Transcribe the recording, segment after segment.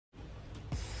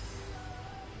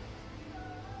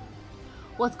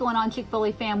What's going on, Chick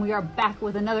Foley fam? We are back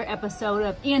with another episode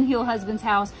of In Heel Husband's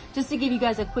House. Just to give you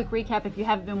guys a quick recap, if you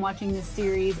haven't been watching this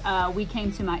series, we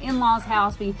came to my in-laws'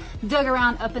 house. We dug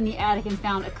around up in the attic and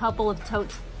found a couple of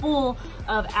totes full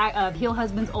of Heel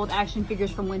Husband's old action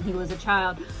figures from when he was a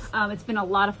child. It's been a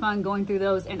lot of fun going through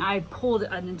those, and I pulled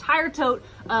an entire tote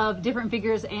of different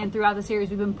figures, and throughout the series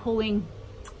we've been pulling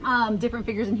different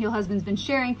figures, and Heel Husband's been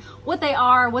sharing what they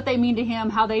are, what they mean to him,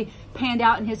 how they panned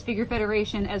out in his figure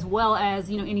federation, as well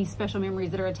as, you know, any special memories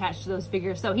that are attached to those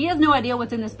figures. So he has no idea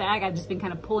what's in this bag. I've just been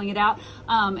kind of pulling it out,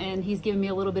 and he's given me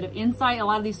a little bit of insight. A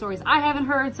lot of these stories I haven't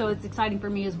heard, so it's exciting for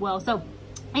me as well. So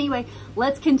anyway,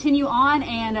 let's continue on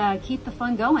and keep the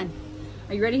fun going.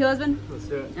 Are you ready, Heel Husband? Let's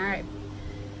do it. All right.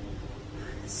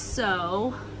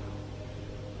 So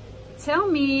tell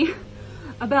me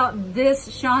about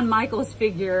this Shawn Michaels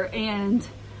figure and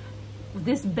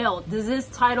this belt. Does this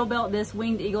title belt, this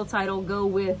Winged Eagle title, go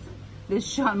with this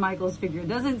Shawn Michaels figure? It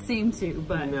doesn't seem to,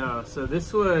 but... No, so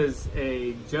this was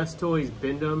a Just Toys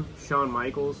Bend-Em Shawn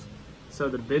Michaels. So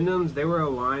the Bend-Ems, they were a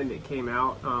line that came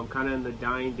out kind of in the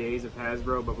dying days of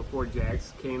Hasbro, but before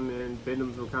Jakks came in,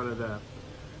 Bend-Ems were kind of the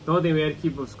only thing we had to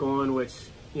keep us going, which,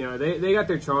 you know, they got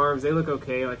their charms. They look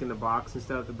okay, like in the box and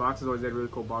stuff. The boxes always had really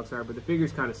cool box art, but the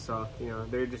figures kind of suck. You know,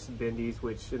 they're just bendies,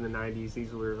 which in the 90s,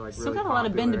 these were like still really got a lot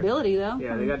of bendability though.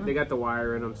 Yeah, they got the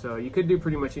wire in them, so you could do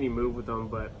pretty much any move with them,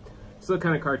 but still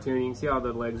kind of cartoony. You can see how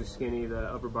the legs are skinny, the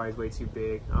upper body's way too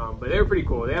big. But they were pretty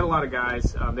cool. They had a lot of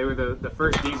guys. They were the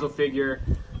first Diesel figure.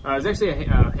 There's actually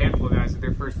a handful of guys that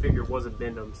their first figure was a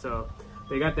Bend-Em, so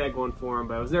they got that going for them.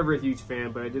 But I was never a huge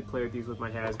fan, but I did play with these with my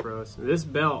Hasbros. This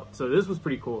belt, so this was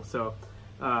pretty cool. So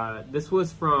this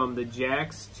was from the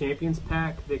Jakks Champions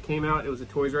pack that came out. It was a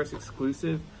Toys R Us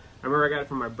exclusive. I remember I got it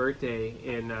for my birthday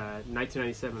in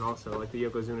 1997 also, like the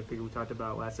Yokozuna figure we talked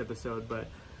about last episode. But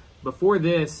before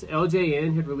this,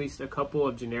 LJN had released a couple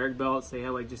of generic belts. They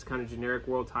had like just kind of generic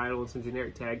world title and some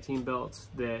generic tag team belts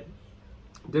that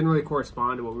didn't really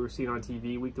correspond to what we were seeing on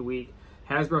TV week to week.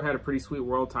 Hasbro had a pretty sweet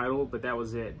world title, but that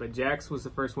was it. But Jakks was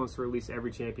the first ones to release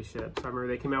every championship. So I remember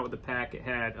they came out with the pack. It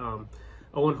had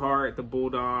Owen Hart, the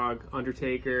Bulldog,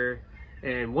 Undertaker,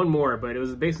 and one more. But it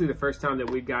was basically the first time that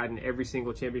we'd gotten every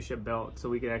single championship belt, so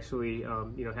we could actually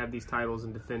you know, have these titles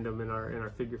and defend them in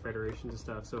our figure federations and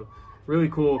stuff. So really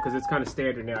cool, because it's kind of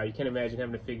standard now. You can't imagine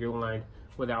having a figure line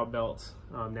without belts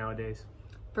nowadays.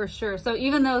 For sure. So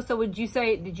even though, so would you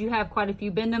say, did you have quite a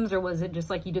few Bend-Ems, or was it just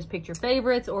like you just picked your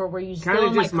favorites, or were you still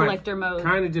in like collector mode?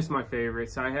 Kind of just my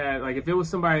favorites. I had, like, if it was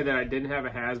somebody that I didn't have a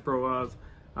Hasbro of,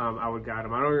 I would got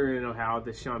them. I don't really know how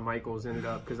the Shawn Michaels ended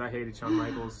up, because I hated Shawn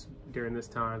Michaels during this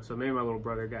time, so maybe my little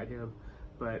brother got him.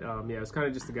 But yeah, it's kind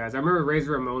of just the guys. I remember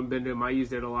Razor Ramon Bend-Em. I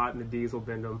used it a lot in the Diesel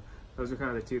Bend-Em. Those are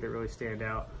kind of the two that really stand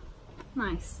out.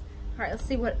 Nice. All right, let's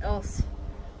see what else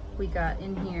we got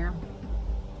in here.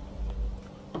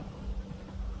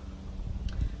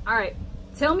 All right,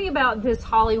 tell me about this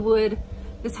Hollywood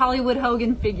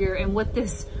Hogan figure and what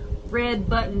this red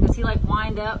button, does he like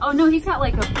wind up? Oh no, he's got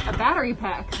like a battery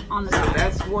pack on the side.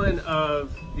 That's one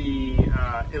of the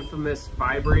infamous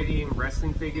vibrating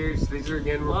wrestling figures. These are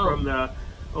again from the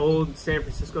old San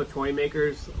Francisco Toy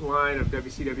Makers line of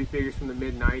WCW figures from the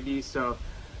mid-90s. So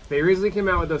they originally came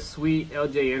out with those sweet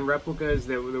LJN replicas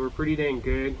that were pretty dang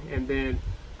good, and then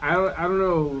I don't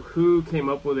know who came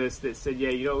up with this that said, yeah,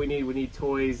 you know what we need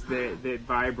toys that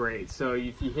vibrate. So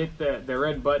if you hit the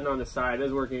red button on the side, it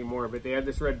doesn't work anymore, but they had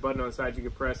this red button on the side you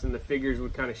could press and the figures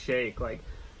would kind of shake. Like,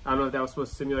 I don't know if that was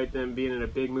supposed to simulate them being in a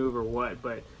big move or what,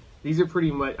 but these are pretty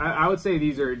much, I would say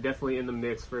these are definitely in the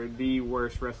mix for the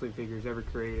worst wrestling figures ever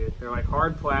created. They're like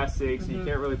hard plastic, so you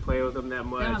can't really play with them that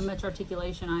much. They don't have much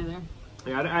articulation either.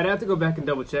 Yeah, I'd have to go back and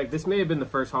double check. This may have been the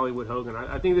first Hollywood Hogan.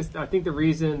 I think the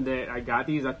reason that I got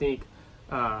these, I think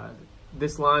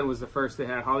this line was the first that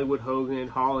had Hollywood Hogan,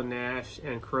 Hall and Nash,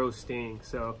 and Crow Sting.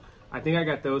 So I think I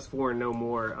got those four and no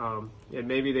more. And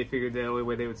maybe they figured the only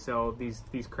way they would sell these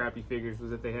crappy figures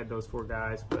was if they had those four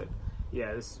guys. But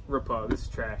yeah, this is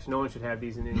trash. No one should have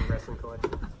these in any wrestling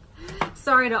collection.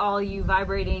 Sorry to all you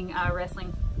vibrating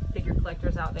wrestling figure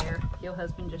collectors out there. Your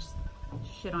husband just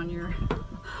shit on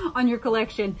your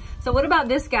collection. So what about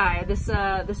this guy, this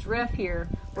ref here?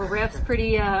 Were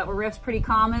refs pretty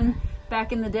common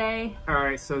back in the day? All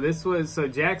right, so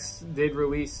Jakks did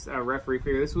release a referee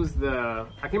figure. This was I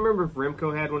can't remember if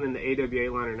Remco had one in the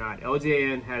AWA line or not.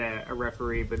 LJN had a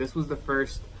referee, but this was the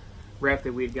first ref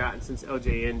that we'd gotten since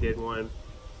LJN did one.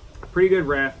 Pretty good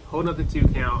ref, holding up the 2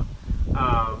 count.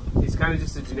 He's kind of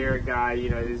just a generic guy, you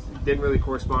know, didn't really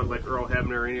correspond with like Earl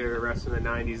Hebner or any of the rest in the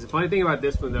 90s. The funny thing about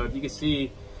this one though, if you can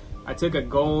see, I took a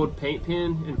gold paint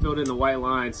pen and filled in the white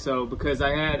lines. So because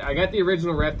I got the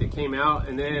original ref that came out,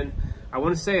 and then I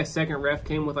want to say a second ref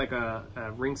came with like a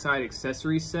ringside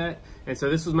accessory set, and so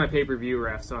this was my pay-per-view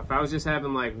ref. So if I was just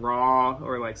having like Raw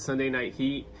or like Sunday Night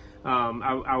Heat,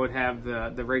 I would have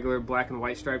the regular black and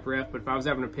white stripe ref. But if I was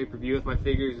having a pay-per-view with my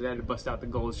figures, I had to bust out the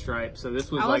gold stripe. So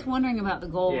this was I was wondering about the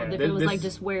gold, yeah, if it was like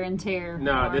just wear and tear.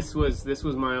 No, this was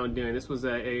my own doing. This was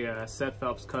a Seth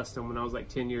Phelps custom when I was like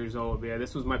 10 years old. But yeah,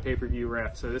 this was my pay-per-view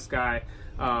ref. So this guy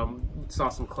saw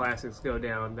some classics go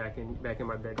down back in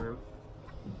my bedroom.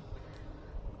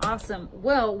 Awesome.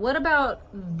 Well, what about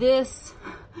this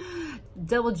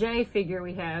Double J figure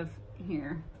we have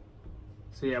here?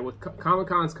 So yeah, with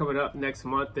Comic-Con's coming up next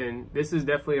month, and this is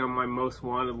definitely on my most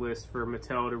wanted list for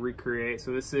Mattel to recreate.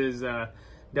 So this is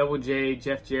Double J,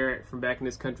 Jeff Jarrett from back in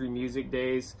his country music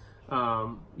days. You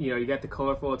know, you got the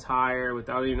colorful attire with,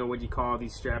 I don't even know what you call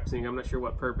these straps. I'm not sure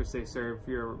what purpose they serve if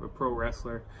you're a pro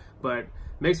wrestler, but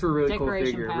makes for a really cool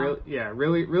figure.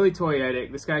 Really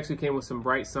toyetic. This guy actually came with some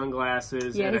bright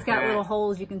sunglasses. Yeah, he's got little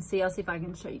holes you can see. I'll see if I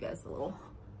can show you guys the little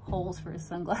holes for his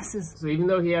sunglasses. So even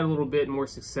though he had a little bit more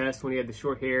success when he had the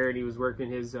short hair and he was working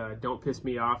his Don't Piss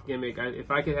Me Off gimmick, if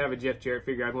I could have a Jeff Jarrett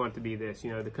figure, I'd want it to be this.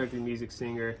 You know, the country music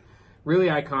singer. Really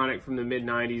iconic from the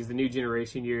mid-90s, the New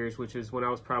Generation years, which is when I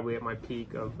was probably at my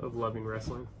peak of loving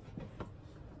wrestling.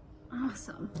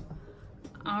 Awesome.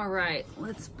 All right,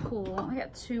 let's pull. I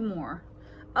got two more.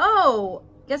 Oh,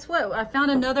 guess what? I found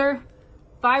another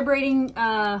vibrating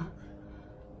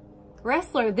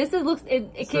wrestler. This is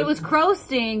it was Crow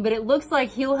Sting, but it looks like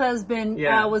Heel Husband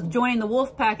was joining the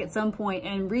Wolfpack at some point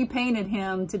and repainted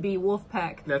him to be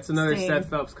Wolfpack. That's another Sting. Seth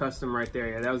Phelps custom right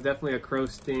there. Yeah, that was definitely a Crow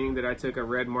Sting that I took a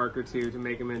red marker to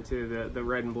make him into the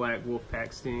red and black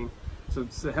Wolfpack Sting. So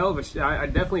it's a hell of a. I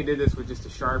definitely did this with just a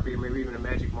Sharpie or maybe even a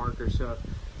magic marker. So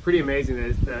pretty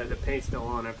amazing that the paint's still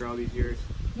on after all these years.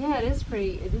 Yeah, it is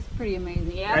pretty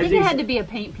amazing. Yeah, I think it had to be a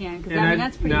paint pen because I mean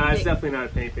that's pretty. No, thick. It's definitely not a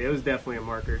paint pen. It was definitely a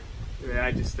marker.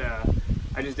 I just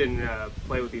didn't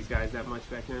play with these guys that much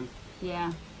back then.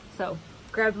 Yeah, so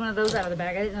grabbed one of those out of the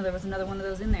bag. I didn't know there was another one of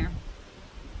those in there.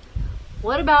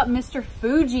 What about Mr.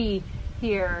 Fuji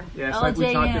here? Yeah, so like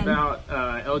we talked about,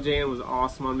 LJN was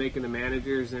awesome on making the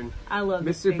managers, and I love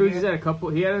Mr. Fuji's had a couple.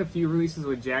 He had a few releases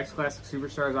with Jakks Classic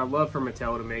Superstars. I love for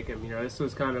Mattel to make him. You know, this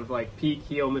was kind of like peak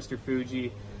heel Mr.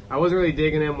 Fuji. I wasn't really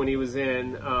digging him when he was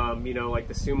in, you know, like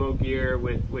the sumo gear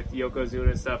with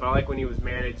Yokozuna and stuff. I like when he was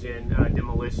managing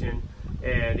Demolition,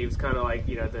 and he was kind of like,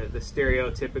 you know, the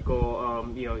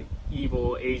stereotypical, you know,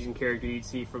 evil Asian character you'd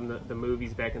see from the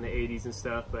movies back in the 80s and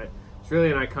stuff. But it's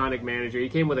really an iconic manager. He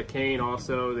came with a cane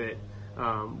also that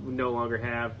we no longer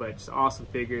have, but just awesome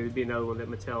figure. It'd be another one that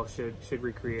Mattel should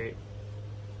recreate.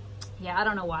 Yeah, I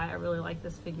don't know why I really like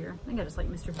this figure. I think I just like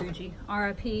Mr. Fuji.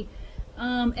 R.I.P.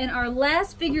 And our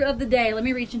last figure of the day, let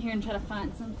me reach in here and try to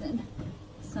find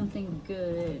something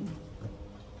good.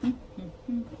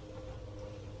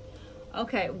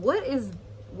 Okay, what is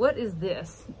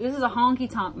this? This is a Honky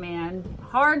Tonk Man,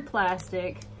 hard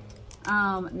plastic,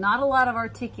 not a lot of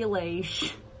articulation.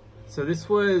 So this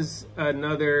was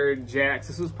another Jakks.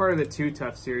 This was part of the Too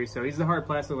Tough series. So he's the hard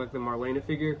plastic like the Marlena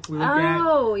figure we looked at.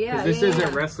 Oh, yeah. This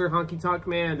isn't wrestler Honky Tonk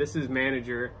Man. This is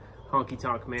manager Honky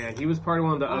Tonk Man. He was part of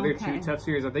one of the other Too Tough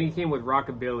series. I think he came with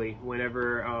Rockabilly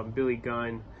whenever Billy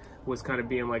Gunn was kind of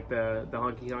being like the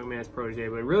Honky Tonk Man's protege.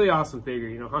 But a really awesome figure.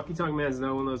 You know, Honky Tonk Man's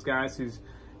another one of those guys who's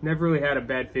never really had a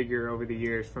bad figure over the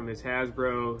years, from his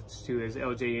Hasbro to his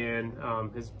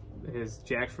LJN, his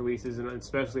Jakks releases, and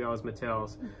especially all his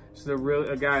Mattels. Just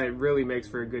a guy that really makes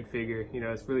for a good figure. You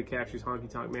know, it really captures Honky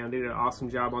Tonk Man. They did an awesome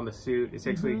job on the suit. It's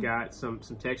actually got some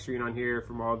texturing on here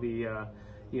from all the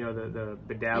you know, the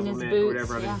bedazzlement or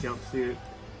whatever on his jumpsuit.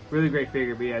 Really great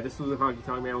figure. But yeah, this was a Honky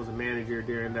Tonk Man was a manager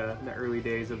during the early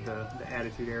days of the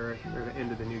Attitude Era, or the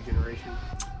end of the New Generation.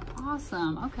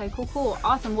 Awesome. Okay, cool.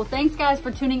 Awesome. Well, thanks guys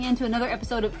for tuning in to another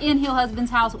episode of In Heel Husband's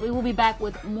House. We will be back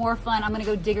with more fun. I'm going to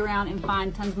go dig around and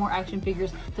find tons more action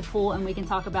figures to pull and we can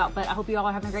talk about. But I hope you all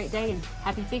are having a great day and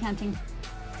happy fig hunting.